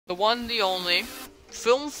The one, the only,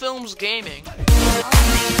 Films Gaming.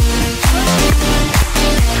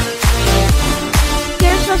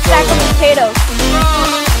 Here's a stack of potatoes.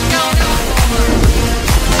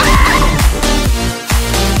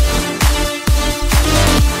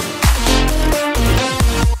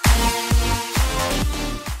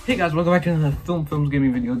 Hey guys, welcome back to another Films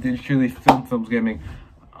Gaming video. This is truly Films Gaming.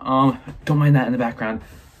 Don't mind that in the background.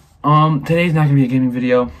 Today's not gonna be a gaming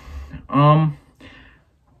video.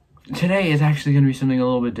 Today is actually gonna be something a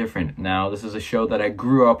little bit different. Now, this is a show that I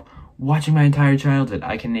grew up watching my entire childhood.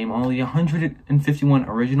 I can name all the 151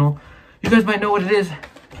 original. You guys might know what it is.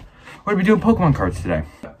 We're gonna be doing Pokemon cards today.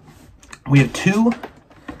 We have two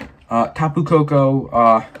Tapu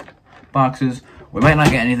Koko boxes. We might not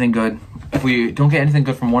get anything good. If we don't get anything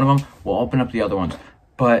good from one of them, we'll open up the other ones.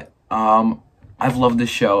 But I've loved this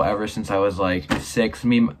show ever since I was like 6.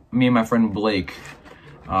 Me and my friend Blake.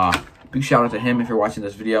 Big shout out to him if you're watching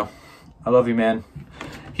this video. I love you, man.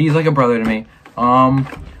 He's like a brother to me.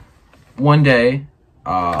 One day,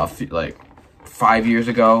 like 5 years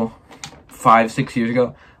ago, 6 years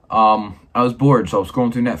ago, I was bored, so I was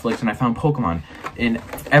scrolling through Netflix and I found Pokemon. And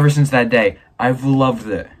ever since that day, I've loved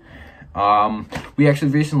it. We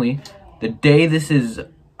actually recently, the day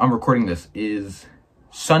I'm recording this is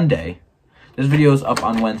Sunday. This video is up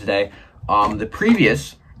on Wednesday. The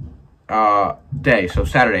previous day, so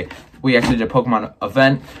Saturday, we actually did a Pokemon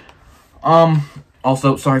event.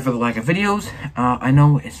 Also, sorry for the lack of videos. I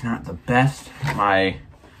know it's not the best, my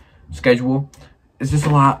schedule. It's just a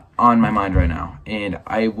lot on my mind right now, and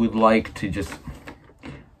I would like to just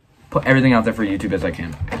put everything out there for YouTube as I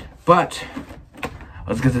can. But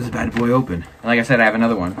let's get this bad boy open. And like I said, I have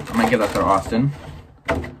another one. I might give that to Austin.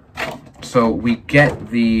 So we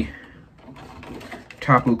get the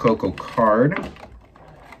Tapu Koko card.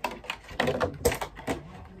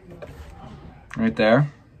 Right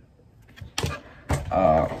there.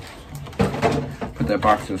 Put that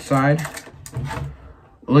box to the side.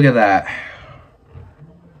 Look at that.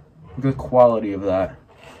 Look at the quality of that.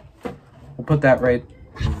 We'll put that right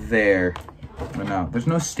there. But no, there's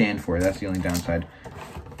no stand for it. That's the only downside.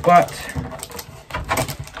 But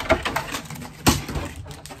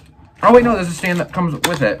oh wait, no, there's a stand that comes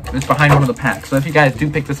with it. It's behind one of the packs. So if you guys do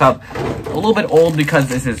pick this up, a little bit old because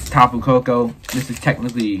this is Tapu Koko. This is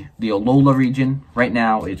technically the Alola region. Right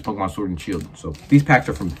now, it's Pokemon Sword and Shield. So these packs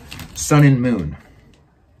are from Sun and Moon.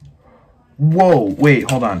 Whoa, wait,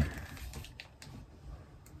 hold on.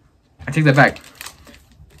 I take that back.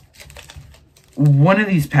 One of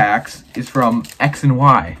these packs is from X and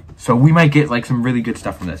Y. So we might get like some really good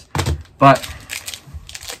stuff from this. But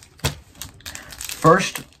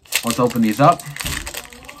first, let's open these up.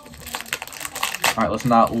 All right, let's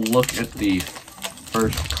not look at the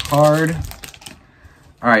first card.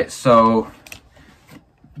 All right, so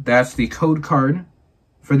that's the code card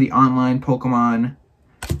for the online Pokemon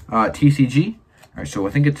TCG. All right, so I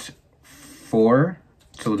think it's 4.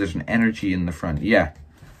 So there's an energy in the front. Yeah.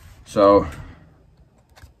 So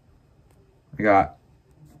I got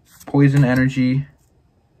Poison Energy,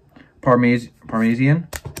 Parmesan,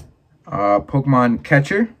 Pokemon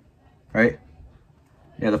Catcher, right?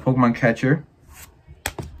 Yeah, the Pokemon Catcher,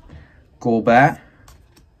 Golbat,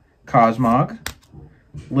 Cosmog,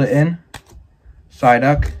 Litten,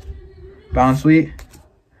 Psyduck, Bounsweet,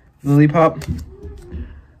 Lillipup,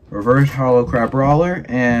 Reverse Hollow Crabrawler,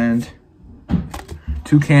 and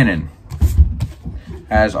Toucannon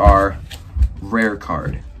as our rare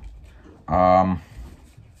card.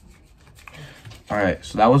 Alright,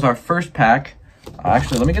 so that was our first pack.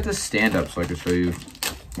 Actually, let me get this stand up so I can show you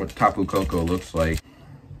what Tapu Koko looks like.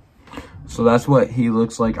 So that's what he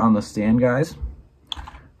looks like on the stand, guys.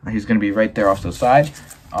 He's going to be right there off to the side.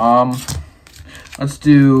 Let's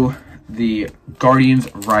do the Guardians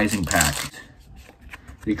Rising pack.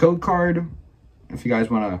 The code card, if you guys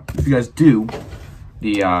do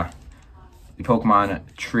the Pokemon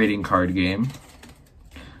trading card game.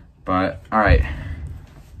 But alright.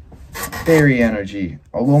 Fairy Energy,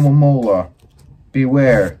 Alomomola,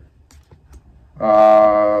 Beware,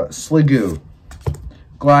 Sliggoo,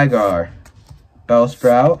 Gligar,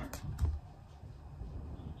 Bellsprout.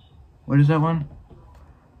 What is that one?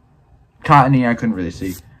 Cottony, I couldn't really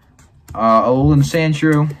see. Alolan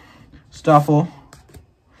Sandshrew, Stuffle.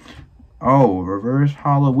 Oh, Reverse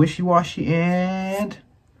Hollow Wishy-Washy, and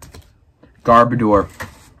Garbodor.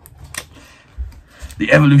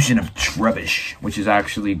 The evolution of Trubbish, which is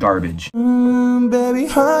actually garbage. Baby,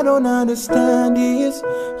 I don't understand this.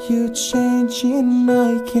 You changing,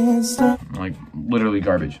 I can't stop. Like, literally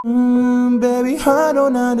garbage. Baby, I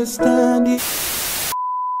don't understand it.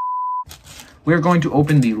 We're going to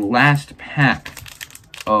open the last pack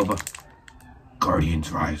of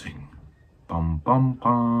Guardians Rising. Bum, bum,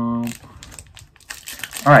 bum.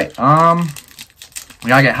 Alright, we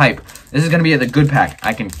gotta get hype. This is gonna be the good pack.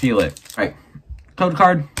 I can feel it. Alright, code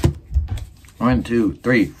card. 1, 2,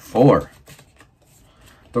 3, 4.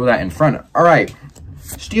 Throw that in front. Alright,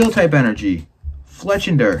 Steel type energy.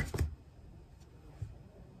 Fletchinder.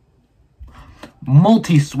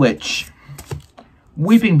 Multi-switch.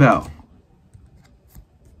 Weeping Bell.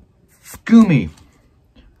 Goomy.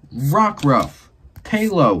 Rockruff.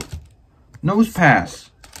 Talo. Nose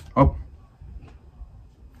Pass. Oh.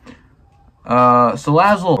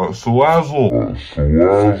 Salazzle.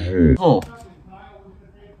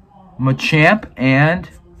 Machamp and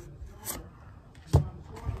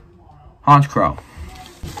Honchkrow.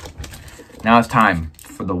 Now it's time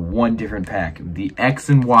for the one different pack, the X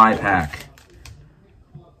and Y pack.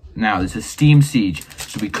 Now this is Steam Siege,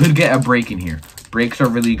 so we could get a break in here. Breaks are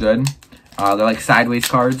really good. They're like sideways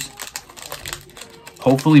cards.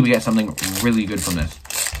 Hopefully we get something really good from this.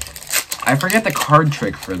 I forget the card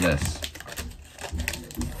trick for this.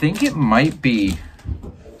 I think it might be...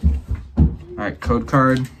 Alright, code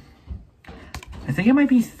card. I think it might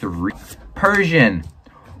be 3. Persian.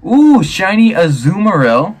 Ooh, shiny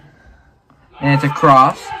Azumarill. And it's a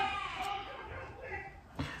cross.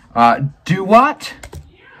 Duat.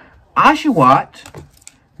 Oshawott.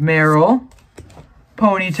 Meryl.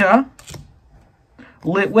 Ponyta.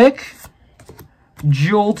 Litwick.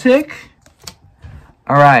 Joltik.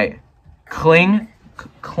 Alright. Kling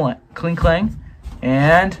Klang.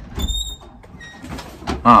 And...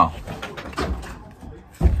 Oh.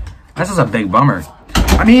 This is a big bummer.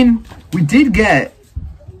 I mean, we did get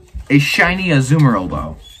a shiny Azumarill,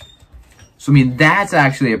 though. So, I mean, that's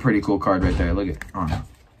actually a pretty cool card right there. Look at... Oh.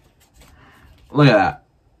 Look at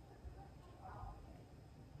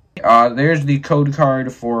that. There's the code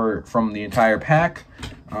card from the entire pack.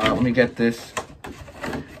 Let me get this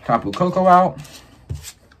Tapu Koko out.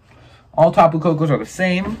 All Tapu Kokos are the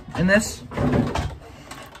same in this.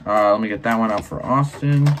 Let me get that one out for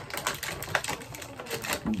Austin.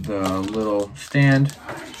 The little stand.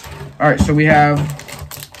 Alright, so we have...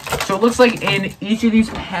 So it looks like in each of these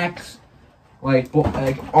packs, like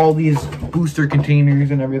all these booster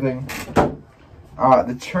containers and everything,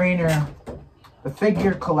 the trainer, the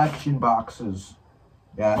figure collection boxes.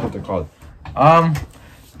 Yeah, that's what they're called.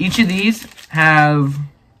 Each of these have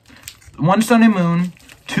 1 Sun and Moon,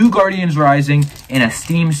 2 Guardians Rising, and a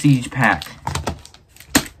Steam Siege pack.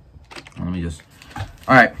 Let me just...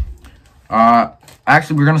 Alright.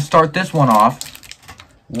 Actually, we're going to start this one off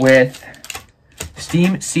with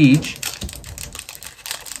Steam Siege.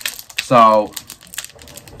 So,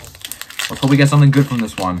 let's hope we get something good from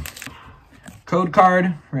this one. Code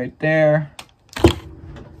card right there. I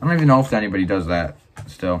don't even know if anybody does that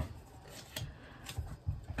still.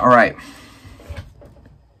 Alright.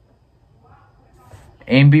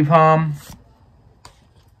 Ambipom.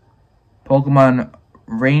 Pokemon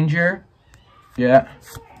Ranger. Yeah.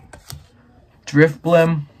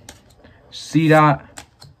 Drifblim. Seedot.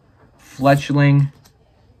 Fletchling.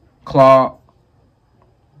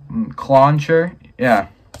 Clauncher. Yeah.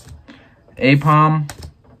 Apom.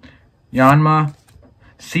 Yanma.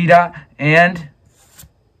 Seedot. And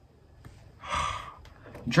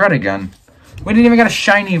Dredigan. We didn't even get a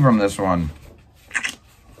shiny from this one.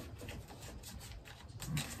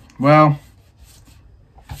 Well,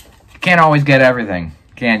 you can't always get everything,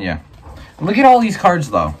 can you? Look at all these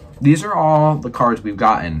cards, though. These are all the cards we've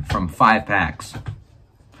gotten from 5 packs.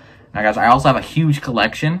 Now, guys, I also have a huge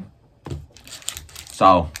collection.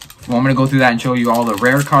 So, if you want me to go through that and show you all the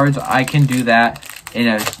rare cards, I can do that in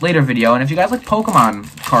a later video. And if you guys like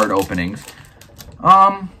Pokemon card openings,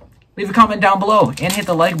 leave a comment down below and hit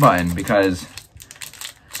the like button, because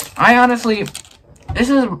I honestly, this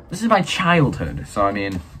is my childhood. So, I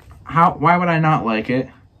mean, why would I not like it?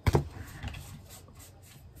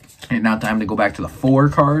 And now time to go back to the 4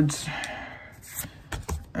 cards.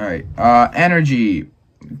 Alright, Energy,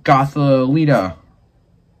 Gothorita.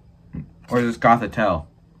 Or is this Gothitelle?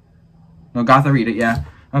 No, Gothorita, yeah.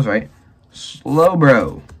 That's right.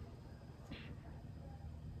 Slowbro.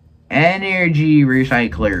 Energy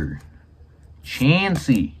Recycler.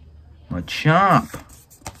 Chansey. Machamp.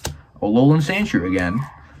 Alolan Sandshrew again.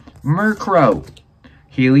 Murkrow.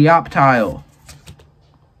 Helioptile.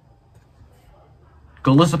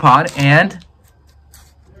 Golisopod and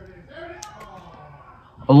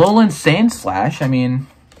Alolan Sandslash. I mean,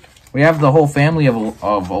 we have the whole family of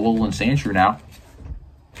Alolan Sandshrew now.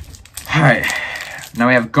 Alright. Now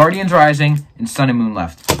we have Guardians Rising and Sun and Moon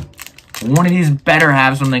left. One of these better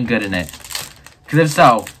have something good in it. Because if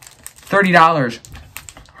so, $30.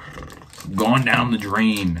 Going down the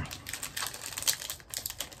drain.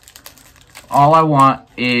 All I want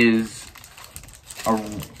is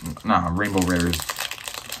Rainbow Rares.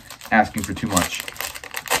 Asking for too much.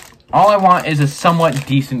 All I want is a somewhat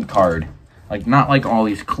decent card. Like, not like all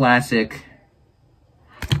these classic,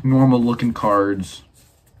 normal looking cards.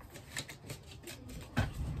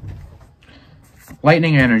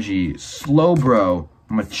 Lightning Energy, Slowbro,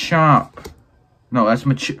 Machamp. No, that's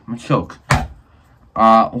Machoke.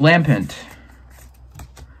 Lampent.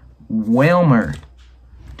 Wailmer.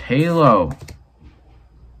 Tailo.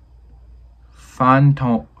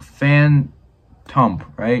 Phantump,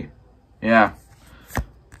 right? Yeah.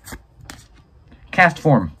 Cast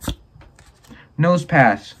Form.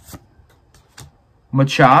 Nosepass.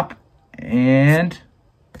 Machop. And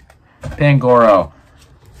Pangoro.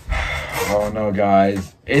 Oh no,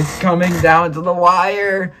 guys. It's coming down to the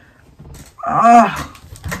wire.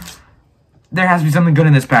 There has to be something good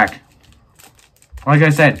in this pack. Like I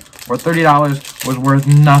said, for $30 was worth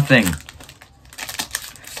nothing.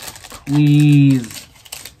 Please.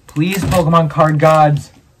 Please, Pokemon card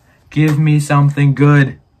gods. Give me something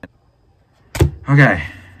good. Okay.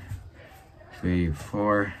 3,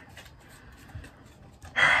 4.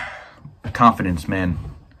 Confidence, man.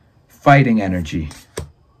 Fighting Energy.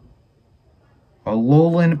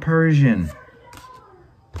 Alolan Persian.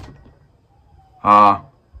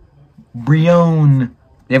 Brion.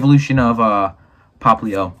 The evolution of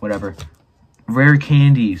Poplio, whatever. Rare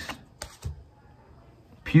Candies.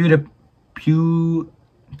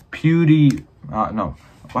 No.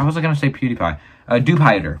 Why was I gonna say PewDiePie?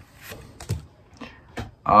 Dewpider.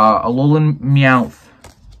 Alolan Meowth.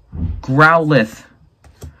 Growlithe.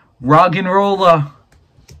 Roggenrola.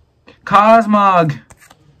 Cosmog.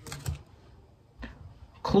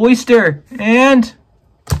 Cloyster. And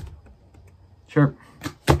sure.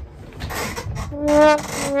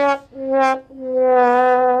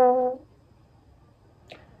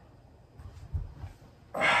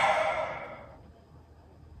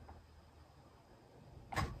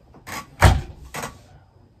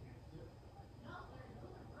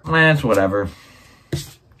 That's whatever.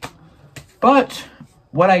 But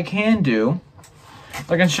what I can do,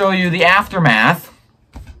 I can show you the aftermath.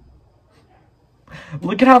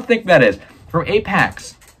 Look at how thick that is. From 8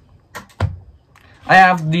 packs. I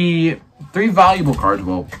have the 3 valuable cards.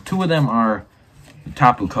 Well, 2 of them are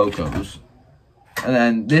Tapu Kokos. And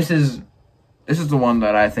then this is the one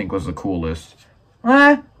that I think was the coolest.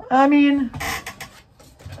 I mean,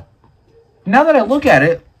 now that I look at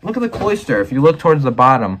it, look at the Cloyster. If you look towards the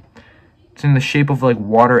bottom, it's in the shape of like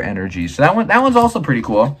water energy. So that one's also pretty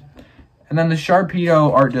cool. And then the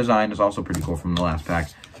Sharpedo art design is also pretty cool from the last pack.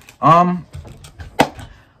 I'm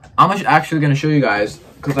actually going to show you guys,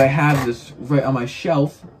 because I have this right on my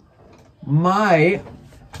shelf, my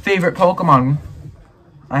favorite Pokemon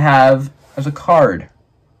I have as a card.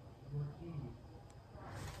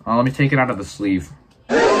 Let me take it out of the sleeve.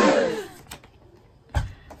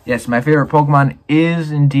 Yes, my favorite Pokemon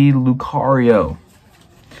is indeed Lucario.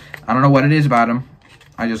 I don't know what it is about him.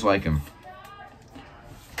 I just like him.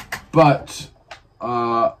 But,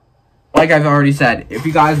 like I've already said, if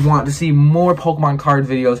you guys want to see more Pokemon card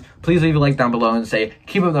videos, please leave a like down below and say,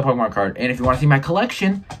 keep up the Pokemon card. And if you want to see my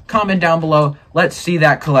collection, comment down below. Let's see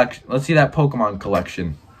that collection. Let's see that Pokemon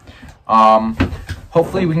collection.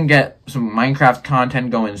 Hopefully we can get some Minecraft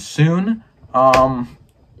content going soon.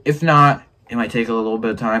 If not, it might take a little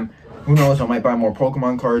bit of time. Who knows, I might buy more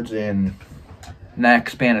Pokemon cards in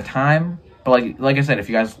next span of time. But like I said, if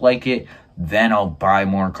you guys like it, then I'll buy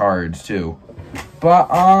more cards too. But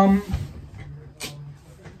I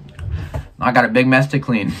got a big mess to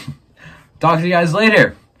clean. Talk to you guys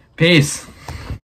later. Peace.